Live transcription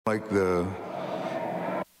Like the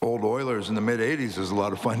old Oilers in the mid-'80s is a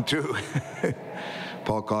lot of fun too.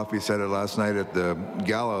 Paul Coffey said it last night at the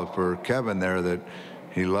gala for Kevin there that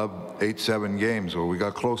he loved 8-7 games. Well, we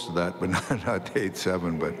got close to that, but not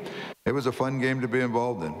 8-7. But it was a fun game to be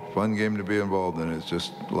involved in. Fun game to be involved in. It's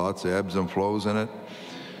just lots of ebbs and flows in it.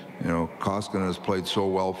 You know, Koskinen has played so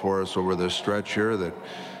well for us over this stretch here that,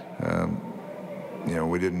 you know,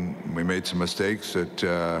 we made some mistakes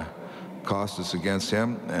that cost us against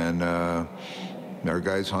him, and our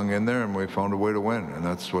guys hung in there, and we found a way to win. And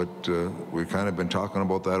that's what we've kind of been talking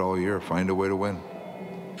about that all year, find a way to win.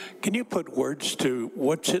 Can you put words to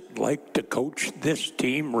what's it like to coach this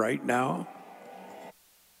team right now?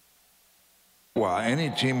 Well,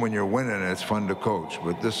 any team when you're winning, it's fun to coach.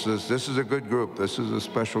 But this is a good group. This is a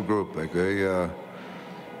special group. Like they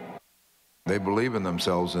believe in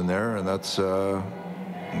themselves in there, and that's a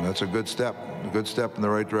good step. A good step in the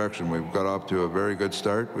right direction. We've got off to a very good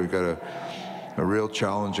start. We've got a real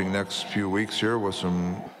challenging next few weeks here with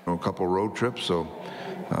a couple road trips. So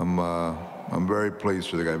I'm very pleased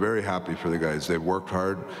for the guys. Very happy for the guys. They've worked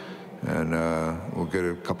hard. And we'll get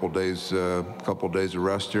a couple days of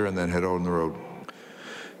rest here and then head out on the road.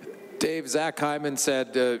 Dave, Zach Hyman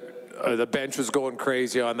said the bench was going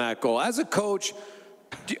crazy on that goal. As a coach,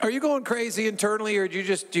 are you going crazy internally, or do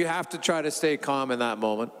you have to try to stay calm in that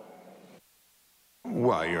moment?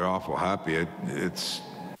 Well, you're awful happy. It's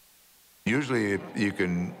usually you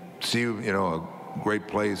can see, you know, a great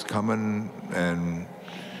plays coming, and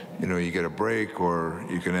you know you get a break, or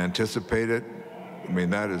you can anticipate it. I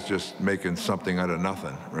mean, that is just making something out of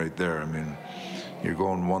nothing right there. I mean, you're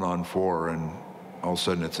going 1-on-4, and all of a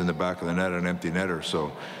sudden it's in the back of the net, an empty netter.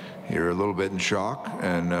 So you're a little bit in shock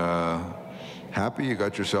and happy you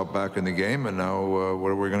got yourself back in the game, and now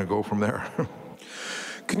where are we going to go from there?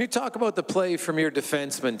 Can you talk about the play from your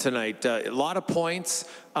defenseman tonight? A lot of points,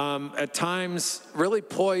 at times really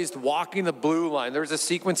poised, walking the blue line. There was a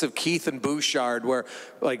sequence of Keith and Bouchard where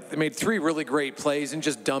like they made 3 really great plays and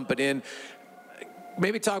just dump it in.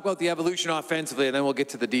 Maybe talk about the evolution offensively, and then we'll get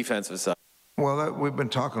to the defensive side. Well, we've been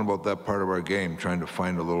talking about that part of our game, trying to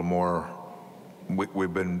find a little more.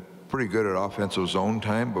 We've been pretty good at offensive zone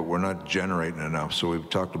time, but we're not generating enough. So we've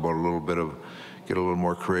talked about a little bit of get a little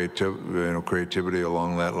more creativity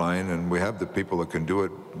along that line, and we have the people that can do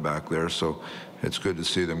it back there. So it's good to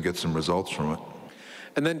see them get some results from it.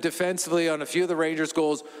 And then defensively, on a few of the Rangers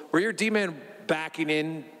goals, were your D-men backing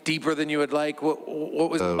in deeper than you would like? What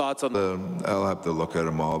was the thoughts on that? I'll have to look at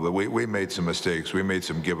them all, but we made some mistakes. We made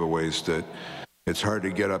some giveaways that it's hard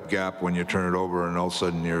to get up gap when you turn it over, and all of a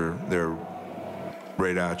sudden they're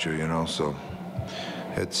right at you, you know. So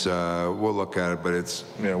it's we'll look at it, but it's,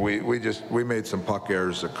 you know, we made some puck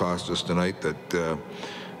errors that cost us tonight. That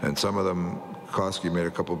and some of them, Koski made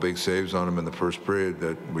a couple big saves on them in the first period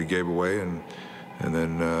that we gave away, and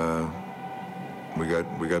then we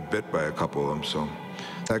got bit by a couple of them. So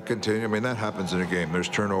that continues. I mean, that happens in a game. There's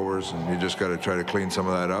turnovers, and you just got to try to clean some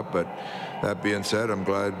of that up. But that being said, I'm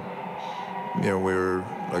glad, you know, we were,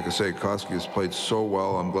 like I say, Koski has played so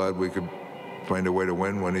well. I'm glad we could find a way to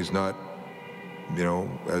win when he's not, you know,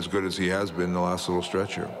 as good as he has been the last little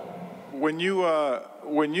stretch here. When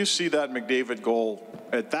you see that McDavid goal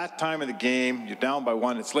at that time of the game, you're down by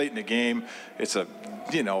 1. It's late in the game. It's a,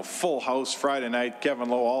 you know, full house Friday night. Kevin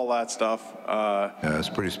Lowe, all that stuff. Yeah, it's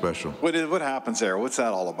pretty special. What happens there? What's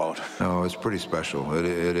that all about? No, it's pretty special. It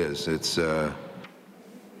is. It's you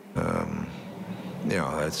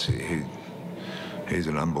know, he's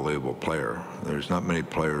an unbelievable player. There's not many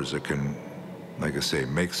players that can, like I say,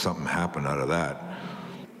 make something happen out of that.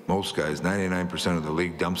 Most guys, 99% of the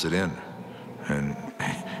league dumps it in, and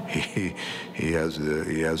he has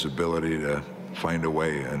the ability to find a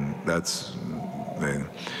way, and that's. I mean,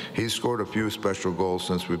 he's scored a few special goals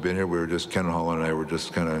since we've been here. We were just, Ken Holland and I were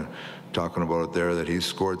just kind of talking about it there, that he's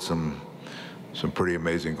scored some pretty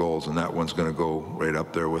amazing goals, and that one's going to go right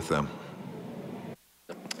up there with them.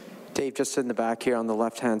 Dave, just in the back here on the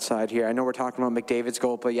left-hand side here, I know we're talking about McDavid's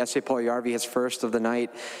goal, but Jesse Puljujarvi, his first of the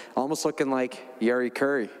night, almost looking like Jari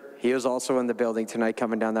Kurri. He was also in the building tonight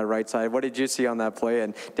coming down that right side. What did you see on that play,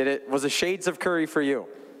 and was it shades of Kurri for you?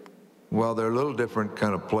 Well, they're a little different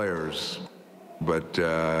kind of players, but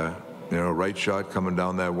you know, right shot coming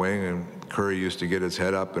down that wing, and Kurri used to get his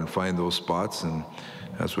head up and find those spots, and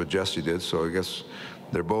that's what Jesse did. So I guess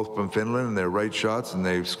they're both from Finland, and they're right shots, and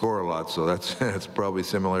they score a lot. So that's probably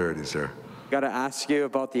similarities there. Got to ask you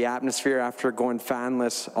about the atmosphere after going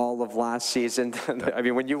fanless all of last season. I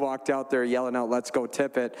mean, when you walked out there yelling out, "Let's go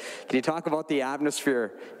Tippett," can you talk about the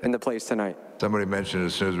atmosphere in the place tonight? Somebody mentioned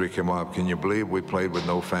as soon as we came up, can you believe we played with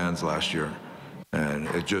no fans last year? And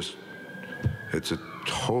it's a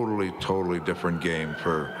totally different game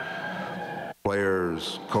for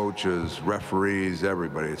players, coaches, referees,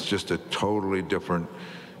 everybody. It's just a totally different,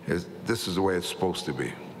 this is the way it's supposed to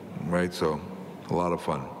be, right? So a lot of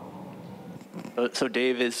fun. So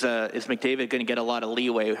Dave, is McDavid going to get a lot of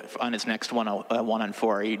leeway on his next 1-on-4?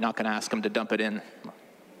 Are you not going to ask him to dump it in?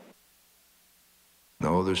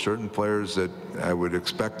 No, there's certain players that I would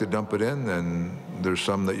expect to dump it in, and there's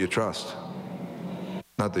some that you trust.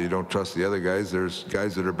 Not that you don't trust the other guys. There's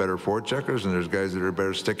guys that are better forward checkers, and there's guys that are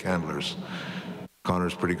better stick handlers.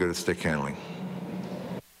 Connor's pretty good at stick handling.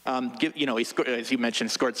 He scored, as you mentioned,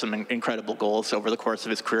 scored some incredible goals over the course of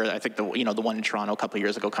his career. I think the one in Toronto a couple of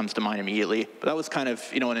years ago comes to mind immediately. But that was kind of,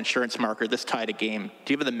 an insurance marker. This tied a game.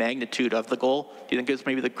 Do you have the magnitude of the goal? Do you think it was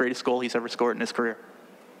maybe the greatest goal he's ever scored in his career?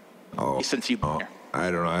 Since you've been here. I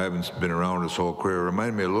don't know. I haven't been around his whole career. It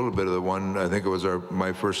reminded me a little bit of the one, I think it was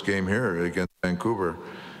my first game here against Vancouver.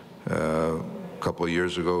 A couple of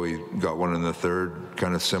years ago, he got one in the third,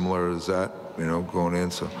 kind of similar as that, going in.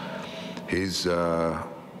 So he's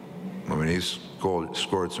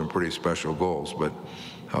scored some pretty special goals, but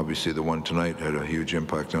obviously the one tonight had a huge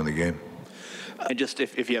impact on the game. And just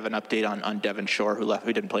if you have an update on Devon Shore,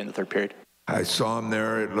 who didn't play in the third period. I saw him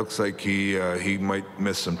there. It looks like he might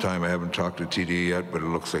miss some time. I haven't talked to TD yet, but it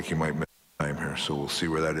looks like he might miss time here. So we'll see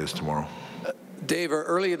where that is tomorrow. Dave,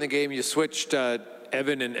 early in the game, you switched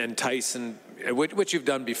Evan and Tyson, which you've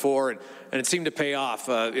done before, and it seemed to pay off.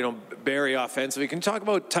 Barrie offensively. Can you talk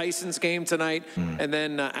about Tyson's game tonight, and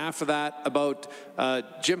then after that about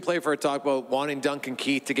Jim Playfair talked about wanting Duncan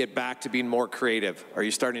Keith to get back to being more creative. Are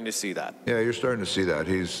you starting to see that? Yeah, you're starting to see that.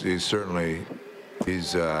 He's certainly.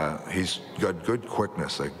 He's got good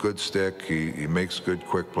quickness, like good stick. He makes good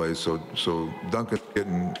quick plays. So Duncan's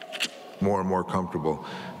getting more and more comfortable.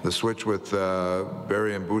 The switch with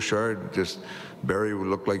Barrie and Bouchard, Barrie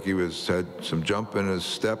looked like he had some jump in his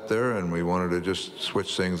step there, and we wanted to just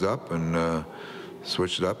switch things up and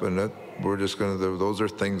switch it up. And we're just going to. Those are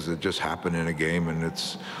things that just happen in a game, and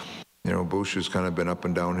it's Boucher's kind of been up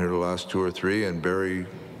and down here the last 2 or 3, and Barrie,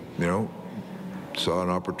 saw an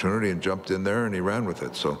opportunity and jumped in there and he ran with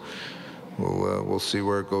it. So we'll see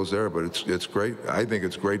where it goes there. But it's great. I think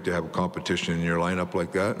it's great to have a competition in your lineup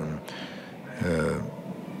like that. And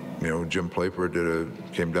Jim Playfair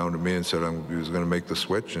came down to me and said he was going to make the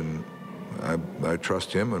switch, and I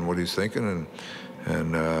trust him and what he's thinking,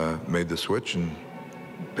 and made the switch and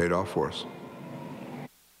paid off for us.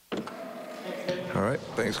 All right,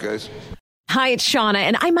 thanks guys. Hi, it's Shauna,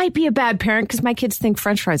 and I might be a bad parent because my kids think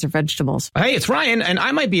French fries are vegetables. Hey, it's Ryan, and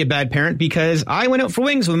I might be a bad parent because I went out for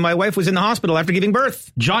wings when my wife was in the hospital after giving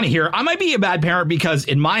birth. Johnny here. I might be a bad parent because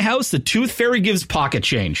in my house, the tooth fairy gives pocket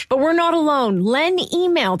change. But we're not alone. Len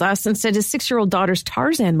emailed us and said his 6-year-old daughter's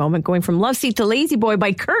Tarzan moment going from love seat to lazy boy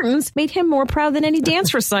by curtains made him more proud than any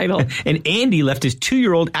dance recital. And Andy left his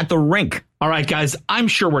 2-year-old at the rink. All right, guys, I'm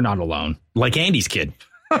sure we're not alone. Like Andy's kid.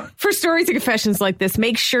 For stories and confessions like this,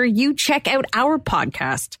 make sure you check out our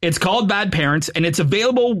podcast. It's called Bad Parents, and it's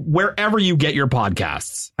available wherever you get your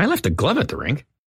podcasts. I left a glove at the rink.